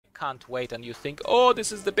can't wait, and you think, oh,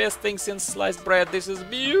 this is the best thing since sliced bread, this is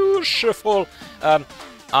beautiful.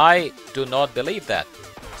 I do not believe that.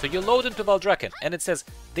 So you load into Valdrakken, and it says,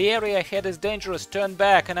 the area ahead is dangerous, turn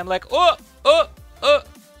back, and I'm like, oh,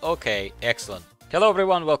 okay, excellent. Hello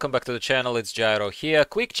everyone, welcome back to the channel, it's Gyro here.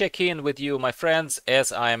 Quick check-in with you, my friends,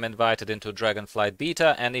 as I am invited into Dragonflight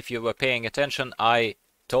Beta, and if you were paying attention, I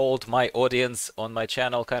told my audience on my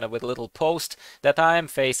channel, kind of with a little post, that I am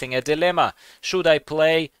facing a dilemma. Should I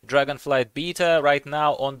play Dragonflight Beta right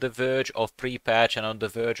now on the verge of pre-patch and on the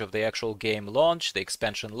verge of the actual game launch, the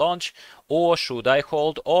expansion launch, or should I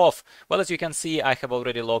hold off? Well, as you can see, I have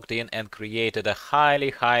already logged in and created a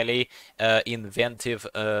highly inventive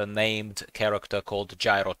named character called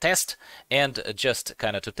Gyro Test, and just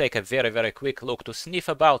kind of to take a very quick look, to sniff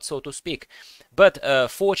about, so to speak. But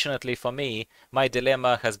fortunately for me, my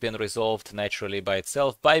dilemma has been resolved naturally by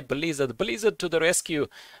itself by Blizzard. Blizzard to the rescue.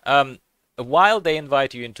 While they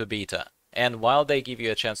invite you into beta and while they give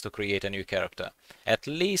you a chance to create a new character, at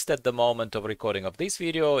least at the moment of recording of this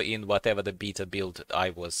video, in whatever the beta build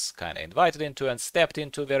I was kind of invited into and stepped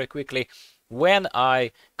into very quickly, when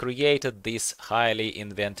I created this highly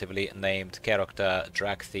inventively named character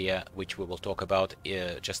Dracthyr, which we will talk about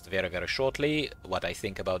just very shortly, what I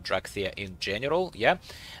think about Dracthyr in general, yeah,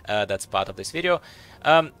 that's part of this video.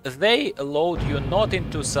 They load you not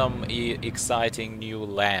into some exciting new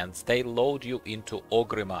lands, they load you into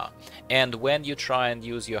Orgrimmar. And when you try and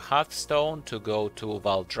use your Hearthstone to go to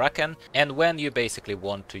Valdrakken, and when you basically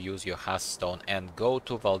want to use your Hearthstone and go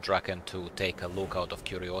to Valdrakken to take a look out of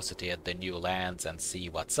curiosity at the new lands and see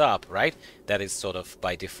what's up, right? That is sort of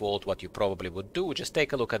by default what you probably would do. Just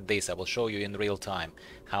take a look at this. I will show you in real time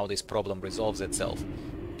how this problem resolves itself.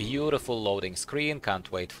 Beautiful loading screen,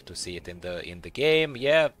 can't wait to see it in the game.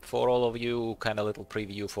 Yeah, for all of you, kind of little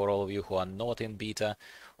preview for all of you who are not in beta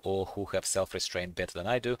or who have self-restraint better than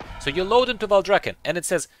I do. So you load into Valdrakken and it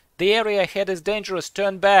says, the area ahead is dangerous,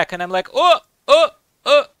 turn back, and I'm like,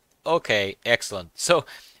 okay, excellent. So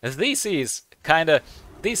this is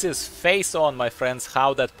this is face on, my friends,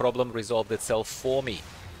 how that problem resolved itself for me.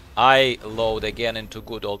 I load again into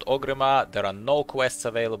good old Orgrimmar. There are no quests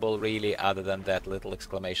available really other than that little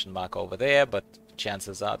exclamation mark over there, but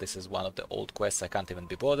chances are this is one of the old quests, I can't even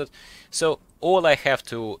be bothered. So all I have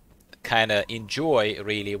to kind of enjoy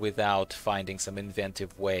really, without finding some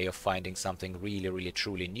inventive way of finding something really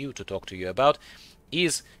truly new to talk to you about,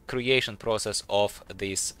 is creation process of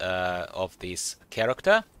this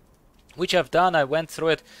character, which I've done. I went through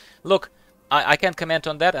it. Look, I can't comment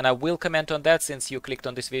on that, and I will comment on that since you clicked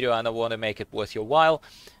on this video and I want to make it worth your while.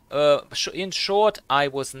 In short, I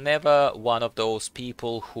was never one of those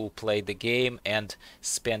people who played the game and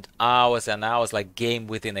spent hours and hours, like game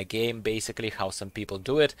within a game, basically how some people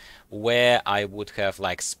do it, where I would have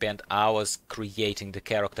like spent hours creating the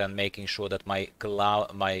character and making sure that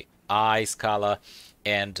my eyes color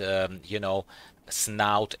and you know,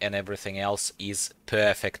 snout and everything else is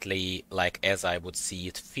perfectly like as I would see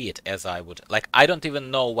it fit, as I would like. I don't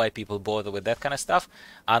even know why people bother with that kind of stuff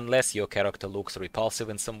unless your character looks repulsive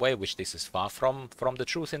in some way, which this is far from the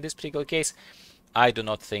truth in this particular case. I do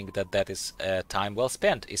not think that that is time well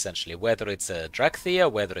spent, essentially. Whether it's a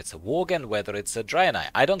Dracthyr, whether it's a Worgen, whether it's a Draenei,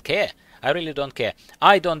 I don't care. I really don't care.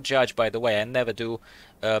 I don't judge, by the way, I never do,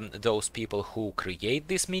 those people who create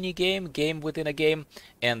this mini-game, game within a game,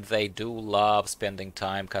 and they do love spending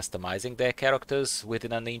time customizing their characters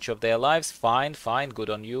within an inch of their lives. Fine,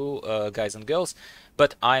 good on you, guys and girls,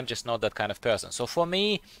 but I'm just not that kind of person. So for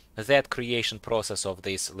me, that creation process of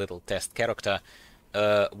this little test character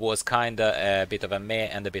was kinda a bit of a meh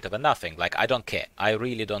and a bit of a nothing. Like, I don't care. I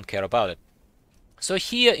really don't care about it. So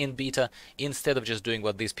here in beta, instead of just doing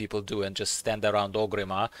what these people do and just stand around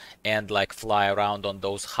Orgrimmar and like fly around on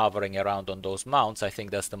those, hovering around on those mounts, I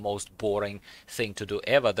think that's the most boring thing to do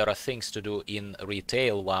ever. There are things to do in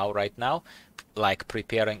retail WoW right now, like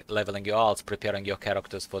preparing, leveling your alts, preparing your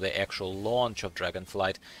characters for the actual launch of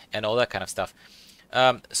Dragonflight and all that kind of stuff.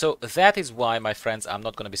 So that is why, my friends, I'm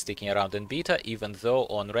not going to be sticking around in beta, even though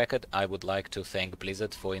on record I would like to thank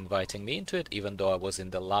Blizzard for inviting me into it, even though I was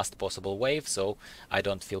in the last possible wave, so I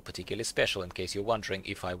don't feel particularly special. In case you're wondering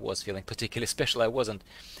if I was feeling particularly special, I wasn't.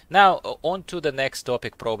 Now, on to the next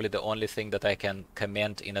topic, probably the only thing that I can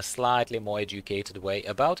comment in a slightly more educated way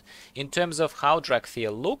about, in terms of how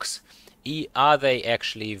Dracthyr looks. Are they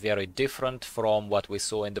actually very different from what we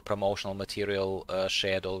saw in the promotional material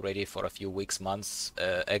shared already for a few weeks, months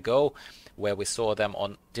ago, where we saw them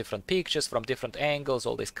on different pictures from different angles,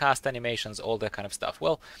 all these cast animations, all that kind of stuff?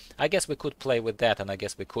 Well, I guess we could play with that, and I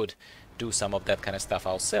guess we could do some of that kind of stuff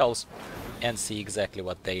ourselves and see exactly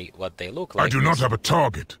what they look like. I do not have a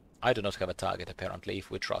target. I do not have a target, apparently,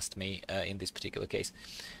 if we trust me in this particular case.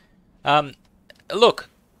 Look,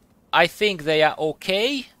 I think they are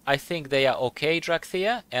okay. I think they are okay,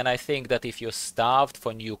 Dracthyr, and I think that if you're starved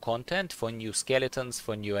for new content, for new skeletons,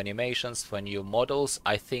 for new animations, for new models,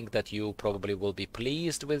 I think that you probably will be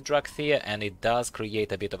pleased with Dracthyr, and it does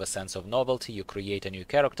create a bit of a sense of novelty. You create a new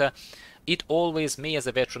character. It always, me as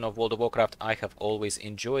a veteran of World of Warcraft, I have always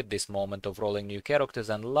enjoyed this moment of rolling new characters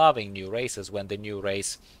and loving new races when the new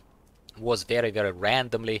race was very, very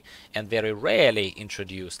randomly and very rarely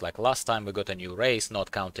introduced. Like last time we got a new race,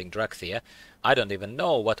 not counting Dracthyr. I don't even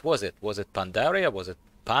know, what was it? Was it Pandaria? Was it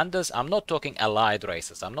Pandas? I'm not talking allied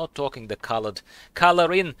races. I'm not talking the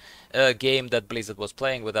color-in game that Blizzard was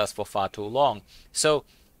playing with us for far too long. So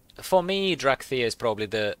for me, Dracthyr is probably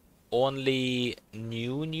the only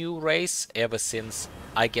new race ever since,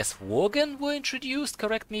 I guess, Worgen were introduced.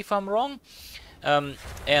 Correct me if I'm wrong.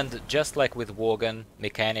 And just like with Worgen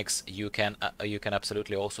mechanics, you can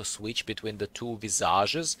absolutely also switch between the two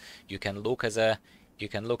visages. You can look as a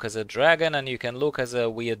dragon, and you can look as a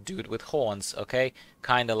weird dude with horns. Okay,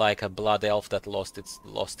 kind of like a blood elf that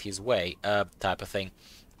lost his way, type of thing.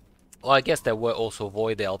 Well, I guess there were also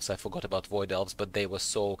void elves. I forgot about void elves, but they were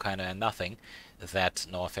so kind of nothing that,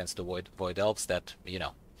 no offense to void elves, that, you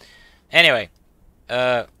know. Anyway,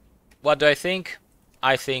 what do I think?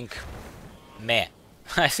 I think meh.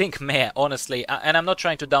 I think meh, honestly. And I'm not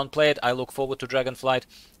trying to downplay it. I look forward to Dragonflight.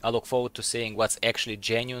 I look forward to seeing what's actually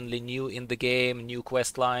genuinely new in the game, new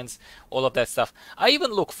quest lines, all of that stuff. I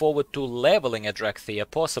even look forward to leveling a Dracthyr,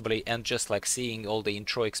 possibly, and just like seeing all the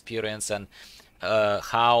intro experience and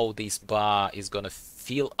how this bar is gonna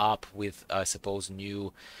fill up with, I suppose,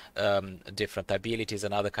 new different abilities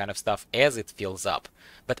and other kind of stuff as it fills up.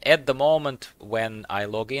 But at the moment when I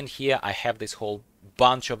log in here, I have this whole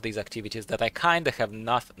bunch of these activities that I kind of have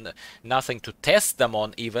nothing to test them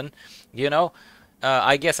on even, you know.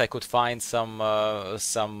 I guess I could find some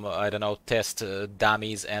I don't know, test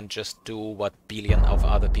dummies and just do what billion of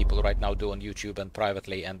other people right now do on YouTube and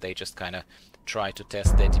privately, and they just kind of try to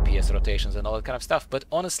test the DPS rotations and all that kind of stuff. But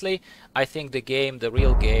honestly, I think the game, the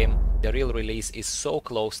real release is so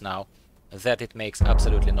close now that it makes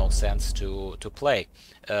absolutely no sense to play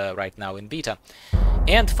right now in beta.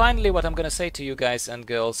 And finally, what I'm gonna say to you guys and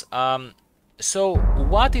girls, so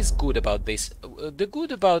what is good about this? The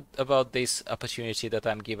good about this opportunity that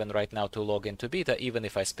I'm given right now to log into beta, even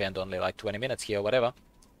if I spend only like 20 minutes here or whatever,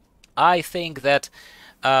 I think that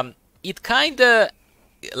it kinda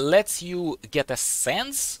lets you get a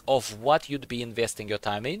sense of what you'd be investing your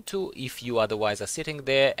time into if you otherwise are sitting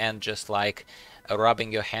there and just like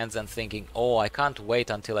rubbing your hands and thinking, oh, I can't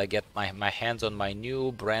wait until I get my hands on my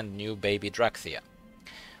brand new baby Dracthyr.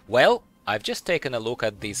 Well, I've just taken a look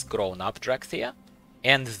at this grown-up Dracthyr,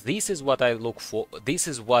 and this is what I look for. This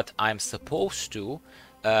is what I'm supposed to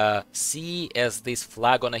see as this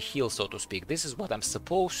flag on a hill, so to speak. This is what I'm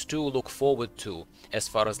supposed to look forward to as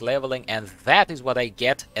far as leveling, and that is what I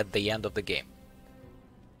get at the end of the game.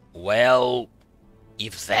 Well,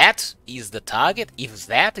 if that is the target, if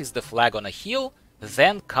that is the flag on a hill,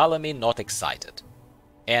 then color me not excited.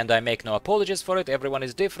 And I make no apologies for it. Everyone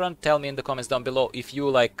is different. Tell me in the comments down below if you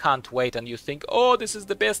like can't wait and you think, oh, this is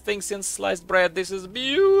the best thing since sliced bread, this is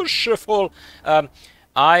beautiful.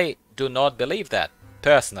 I do not believe that,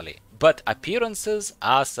 personally. But appearances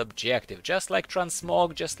are subjective, just like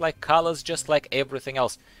transmog, just like colors, just like everything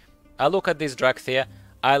else. I look at this Dracthyr,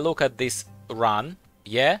 I look at this run,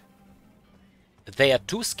 yeah? They are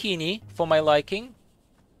too skinny for my liking.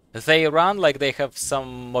 They run like they have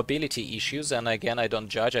some mobility issues, and again, I don't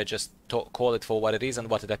judge, I just call it for what it is and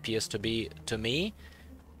what it appears to be to me.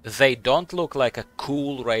 They don't look like a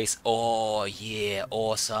cool race. Oh yeah,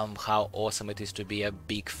 awesome, how awesome it is to be a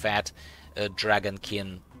big fat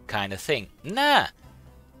dragonkin kind of thing. Nah,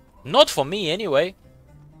 not for me anyway.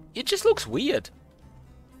 It just looks weird.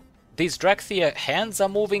 These Dracthyr hands are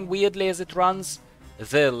moving weirdly as it runs.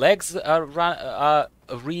 The legs are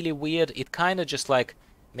really weird. It kind of just like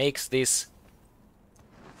makes this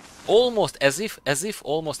almost as if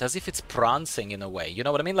it's prancing in a way. You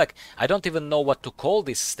know what I mean? Like, I don't even know what to call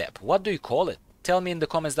this step. What do you call it? Tell me in the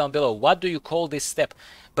comments down below. What do you call this step?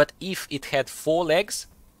 But if it had 4 legs,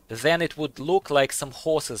 then it would look like some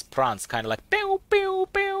horses prance, kind of like pew pew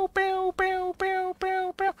pew pew pew pew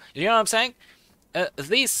pew pew. You know what I'm saying?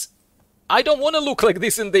 This, I don't want to look like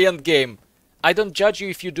this in the end game. I don't judge you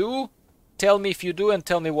if you do. Tell me if you do and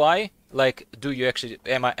tell me why. Like, do you actually,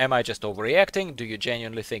 am I just overreacting? Do you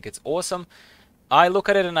genuinely think it's awesome? I look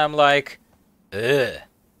at it and I'm like, ugh,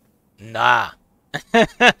 nah.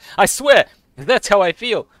 I swear, that's how I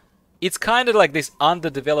feel. It's kind of like this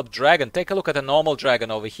underdeveloped dragon. Take a look at a normal dragon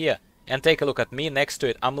over here, and take a look at me next to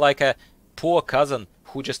it. I'm like a poor cousin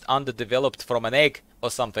who just underdeveloped from an egg or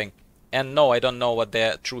something. And no, I don't know what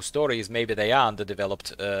their true story is. Maybe they are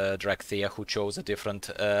underdeveloped Dracthyr who chose a different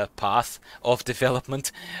path of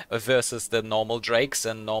development versus the normal drakes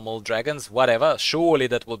and normal dragons. Whatever. Surely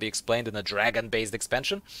that will be explained in a dragon-based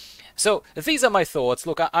expansion. So these are my thoughts.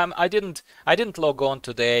 Look, I didn't log on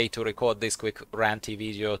today to record this quick ranty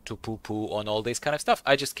video to poo-poo on all this kind of stuff.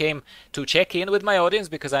 I just came to check in with my audience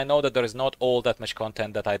because I know that there is not all that much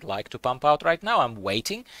content that I'd like to pump out right now. I'm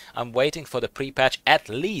waiting for the pre-patch at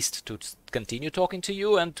least to continue talking to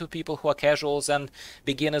you and to people who are casuals and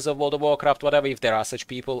beginners of World of Warcraft, whatever, if there are such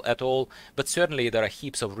people at all. But certainly there are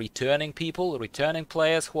heaps of returning people, returning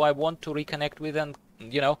players who I want to reconnect with and,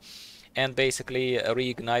 you know, and basically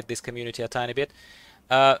reignite this community a tiny bit.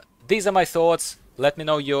 These are my thoughts. Let me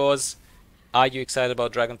know yours. Are you excited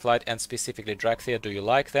about Dragonflight and specifically Dracthyr? Do you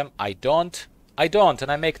like them? I don't,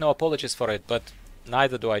 and I make no apologies for it, but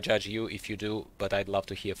neither do I judge you if you do, but I'd love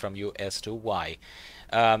to hear from you as to why.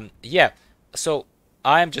 Yeah, so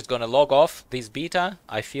I'm just gonna log off this beta.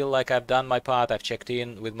 I feel like I've done my part. I've checked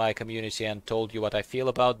in with my community and told you what I feel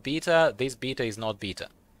about beta. This beta is not beta.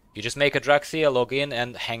 You just make a Dracthyr, log in,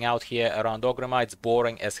 and hang out here around Orgrimmar. It's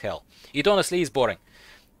boring as hell. It honestly is boring.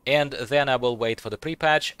 And then I will wait for the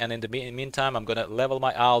pre-patch, and in the meantime I'm gonna level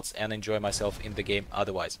my alts and enjoy myself in the game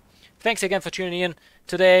otherwise. Thanks again for tuning in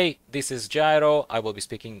today. This is Gyro. I will be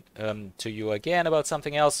speaking to you again about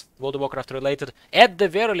something else World of Warcraft related. At the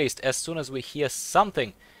very least, as soon as we hear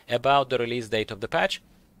something about the release date of the patch,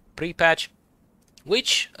 pre-patch,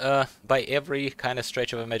 which by every kind of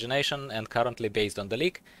stretch of imagination and currently based on the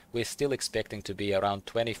leak, we're still expecting to be around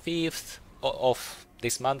 25th of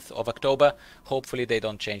this month of October. Hopefully they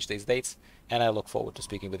don't change these dates, and I look forward to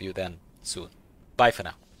speaking with you then soon. Bye for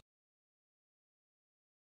now.